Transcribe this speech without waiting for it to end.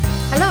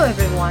Hello,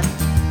 everyone.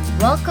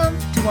 Welcome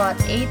to our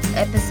 8th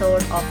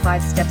episode of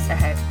 5 Steps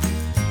Ahead.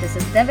 This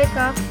is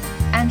Devika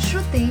and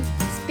Shruti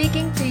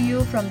speaking to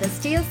you from the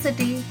Steel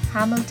City,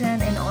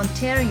 Hamilton in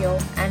Ontario,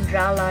 and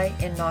Raleigh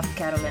in North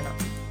Carolina.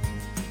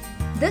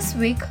 This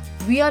week,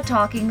 we are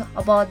talking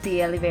about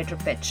the elevator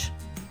pitch.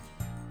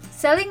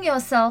 Selling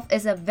yourself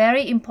is a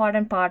very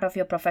important part of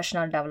your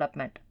professional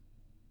development.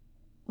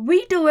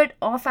 We do it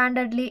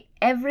offhandedly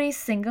every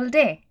single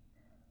day.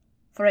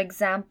 For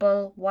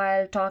example,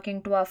 while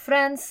talking to our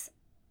friends,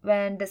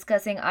 when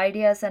discussing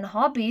ideas and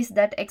hobbies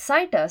that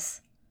excite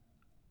us,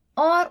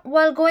 or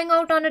while going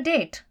out on a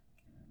date.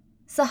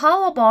 So,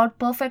 how about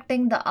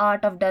perfecting the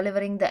art of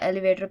delivering the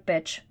elevator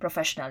pitch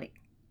professionally?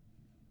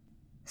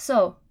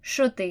 So,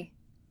 Shruti,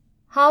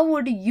 how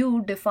would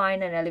you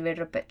define an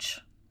elevator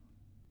pitch?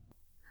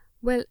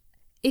 Well,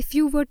 if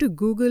you were to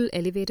Google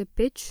elevator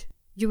pitch,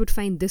 you would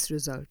find this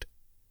result.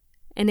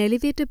 An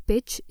elevator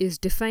pitch is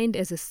defined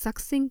as a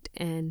succinct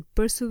and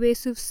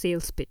persuasive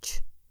sales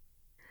pitch.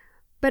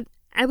 But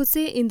I would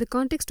say, in the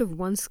context of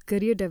one's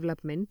career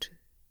development,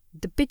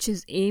 the pitch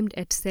is aimed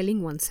at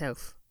selling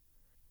oneself.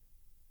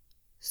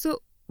 So,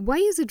 why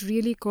is it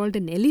really called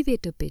an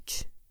elevator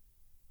pitch?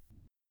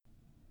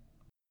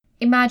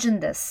 Imagine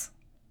this.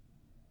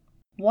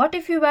 What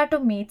if you were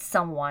to meet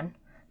someone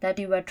that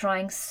you were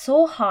trying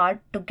so hard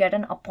to get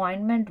an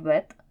appointment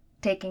with,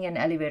 taking an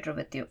elevator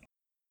with you?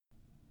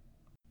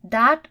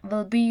 That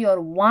will be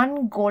your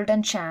one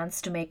golden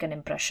chance to make an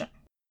impression.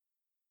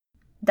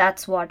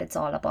 That's what it's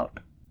all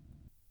about.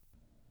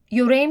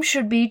 Your aim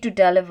should be to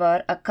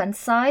deliver a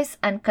concise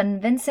and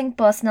convincing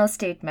personal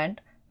statement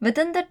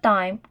within the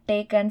time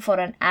taken for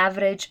an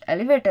average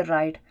elevator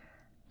ride,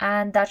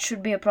 and that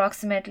should be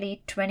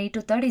approximately 20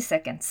 to 30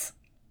 seconds.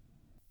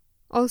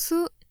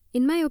 Also,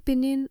 in my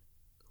opinion,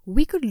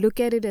 we could look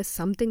at it as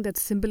something that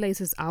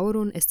symbolizes our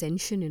own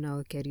ascension in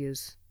our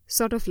careers,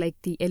 sort of like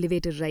the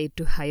elevator ride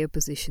to higher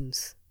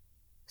positions.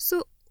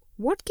 So,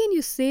 what can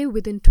you say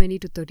within 20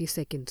 to 30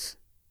 seconds?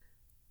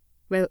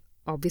 Well,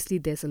 obviously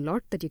there's a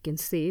lot that you can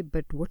say,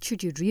 but what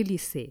should you really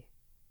say?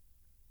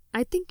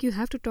 I think you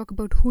have to talk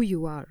about who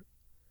you are.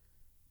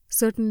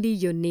 Certainly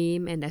your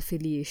name and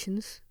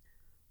affiliations,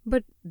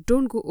 but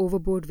don't go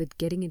overboard with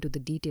getting into the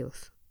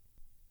details.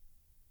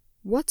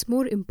 What's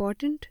more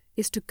important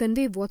is to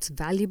convey what's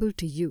valuable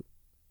to you,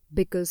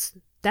 because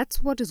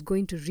that's what is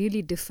going to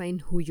really define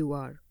who you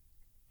are,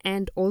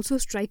 and also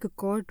strike a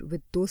chord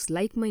with those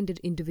like-minded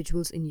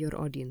individuals in your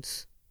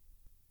audience.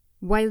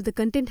 While the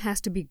content has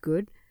to be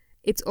good,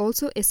 it's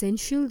also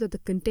essential that the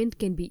content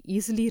can be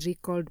easily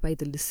recalled by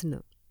the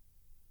listener.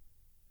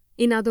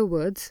 In other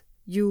words,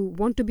 you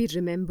want to be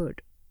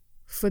remembered.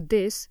 For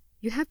this,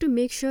 you have to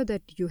make sure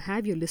that you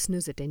have your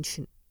listener's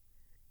attention.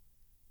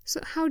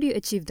 So how do you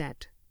achieve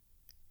that?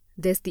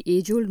 There's the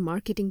age-old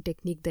marketing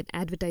technique that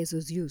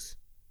advertisers use,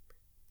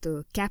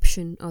 the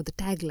caption or the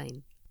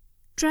tagline.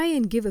 Try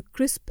and give a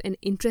crisp and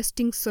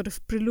interesting sort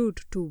of prelude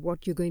to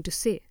what you're going to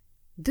say.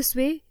 This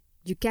way,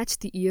 you catch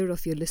the ear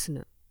of your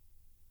listener.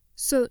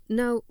 So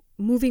now,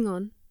 moving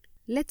on,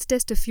 let's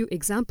test a few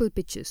example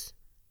pitches.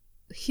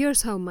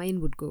 Here's how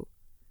mine would go.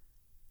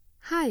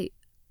 Hi,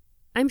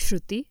 I'm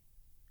Shruti.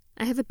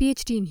 I have a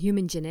PhD in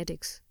human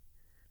genetics.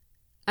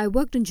 I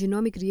worked on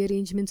genomic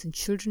rearrangements in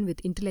children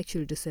with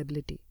intellectual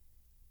disability.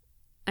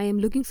 I am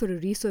looking for a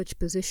research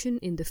position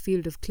in the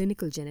field of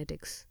clinical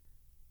genetics.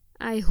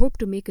 I hope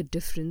to make a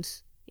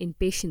difference in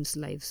patients'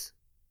 lives.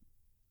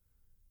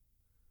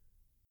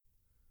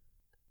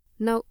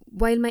 Now,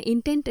 while my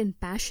intent and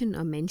passion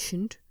are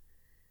mentioned,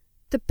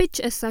 the pitch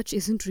as such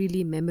isn't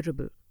really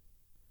memorable,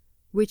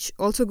 which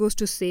also goes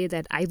to say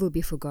that I will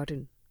be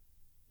forgotten.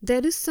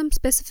 There is some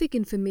specific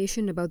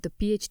information about the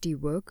PhD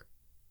work,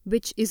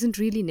 which isn't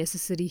really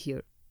necessary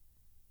here.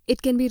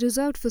 It can be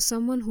reserved for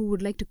someone who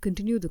would like to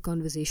continue the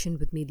conversation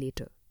with me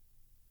later.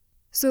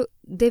 So,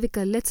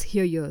 Devika, let's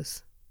hear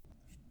yours.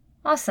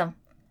 Awesome.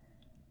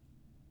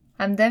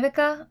 I'm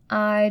Devika.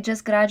 I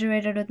just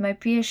graduated with my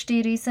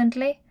PhD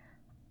recently.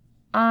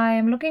 I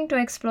am looking to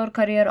explore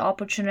career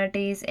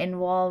opportunities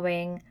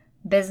involving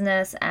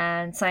business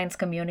and science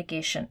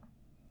communication.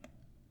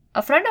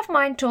 A friend of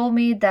mine told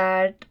me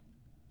that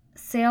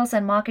sales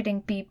and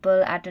marketing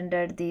people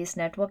attended these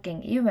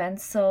networking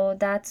events, so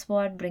that's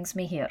what brings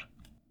me here.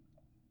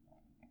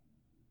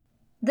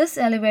 This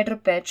elevator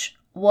pitch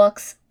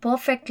works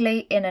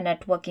perfectly in a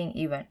networking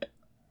event.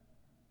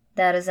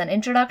 There is an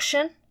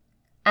introduction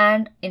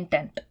and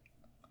intent.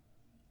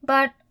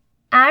 But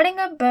adding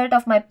a bit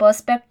of my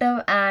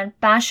perspective and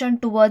passion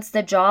towards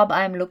the job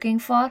I am looking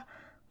for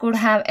could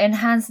have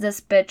enhanced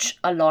this pitch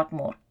a lot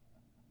more.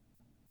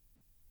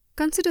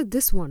 Consider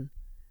this one.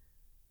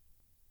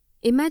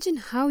 Imagine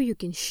how you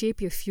can shape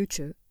your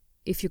future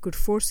if you could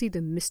foresee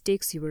the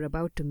mistakes you were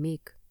about to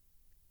make.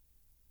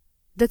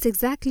 That's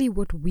exactly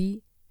what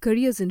we,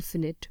 Careers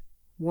Infinite,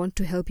 want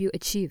to help you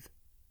achieve.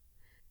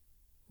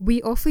 We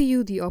offer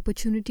you the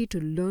opportunity to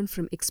learn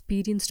from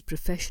experienced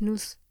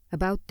professionals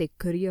about their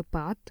career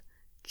path,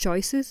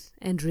 choices,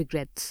 and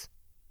regrets.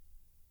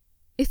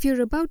 If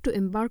you're about to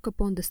embark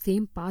upon the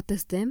same path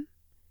as them,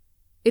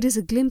 it is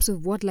a glimpse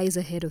of what lies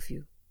ahead of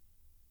you.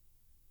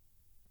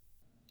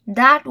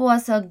 That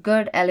was a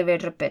good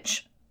elevator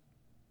pitch.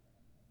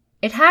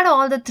 It had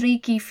all the 3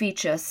 key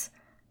features: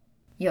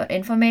 your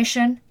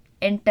information,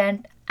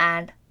 intent,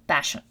 and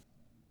passion.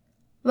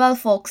 Well,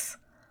 folks,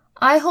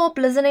 I hope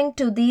listening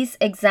to these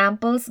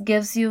examples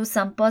gives you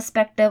some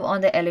perspective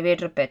on the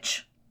elevator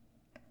pitch.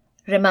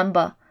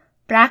 Remember,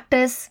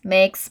 practice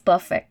makes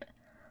perfect.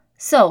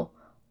 So,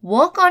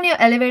 work on your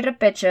elevator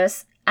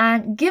pitches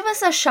and give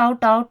us a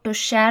shout out to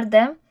share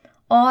them,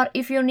 or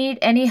if you need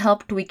any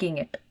help tweaking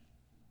it.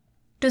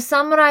 To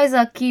summarize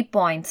our key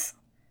points,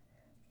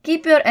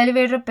 keep your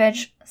elevator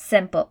pitch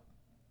simple.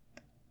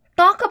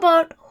 Talk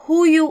about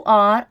who you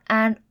are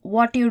and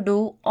what you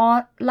do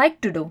or like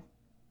to do.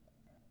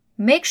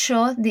 Make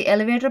sure the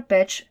elevator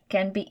pitch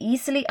can be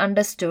easily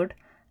understood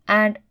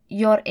and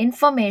your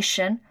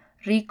information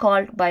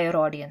recalled by your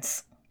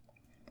audience.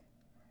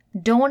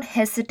 Don't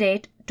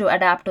hesitate to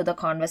adapt to the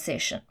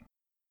conversation.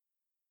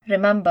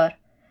 Remember,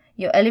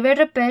 your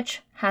elevator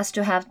pitch has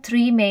to have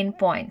 3 main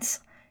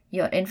points: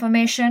 your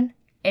information,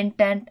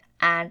 intent,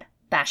 and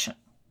passion.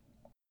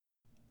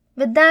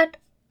 With that,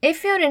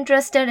 if you're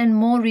interested in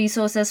more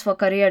resources for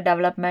career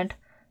development,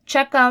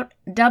 check out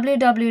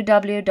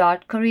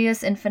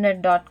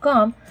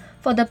www.careersinfinite.com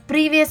for the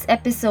previous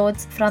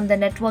episodes from the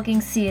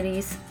networking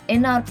series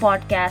in our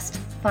podcast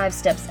 5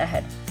 Steps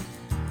Ahead.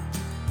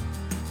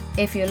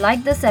 If you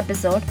like this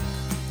episode,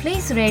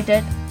 please rate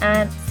it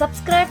and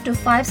subscribe to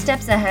 5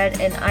 Steps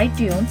Ahead in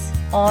iTunes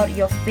or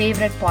your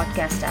favorite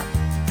podcast app.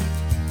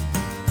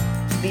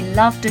 We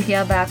love to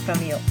hear back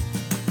from you.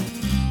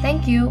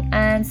 Thank you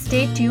and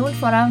stay tuned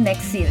for our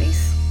next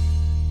series.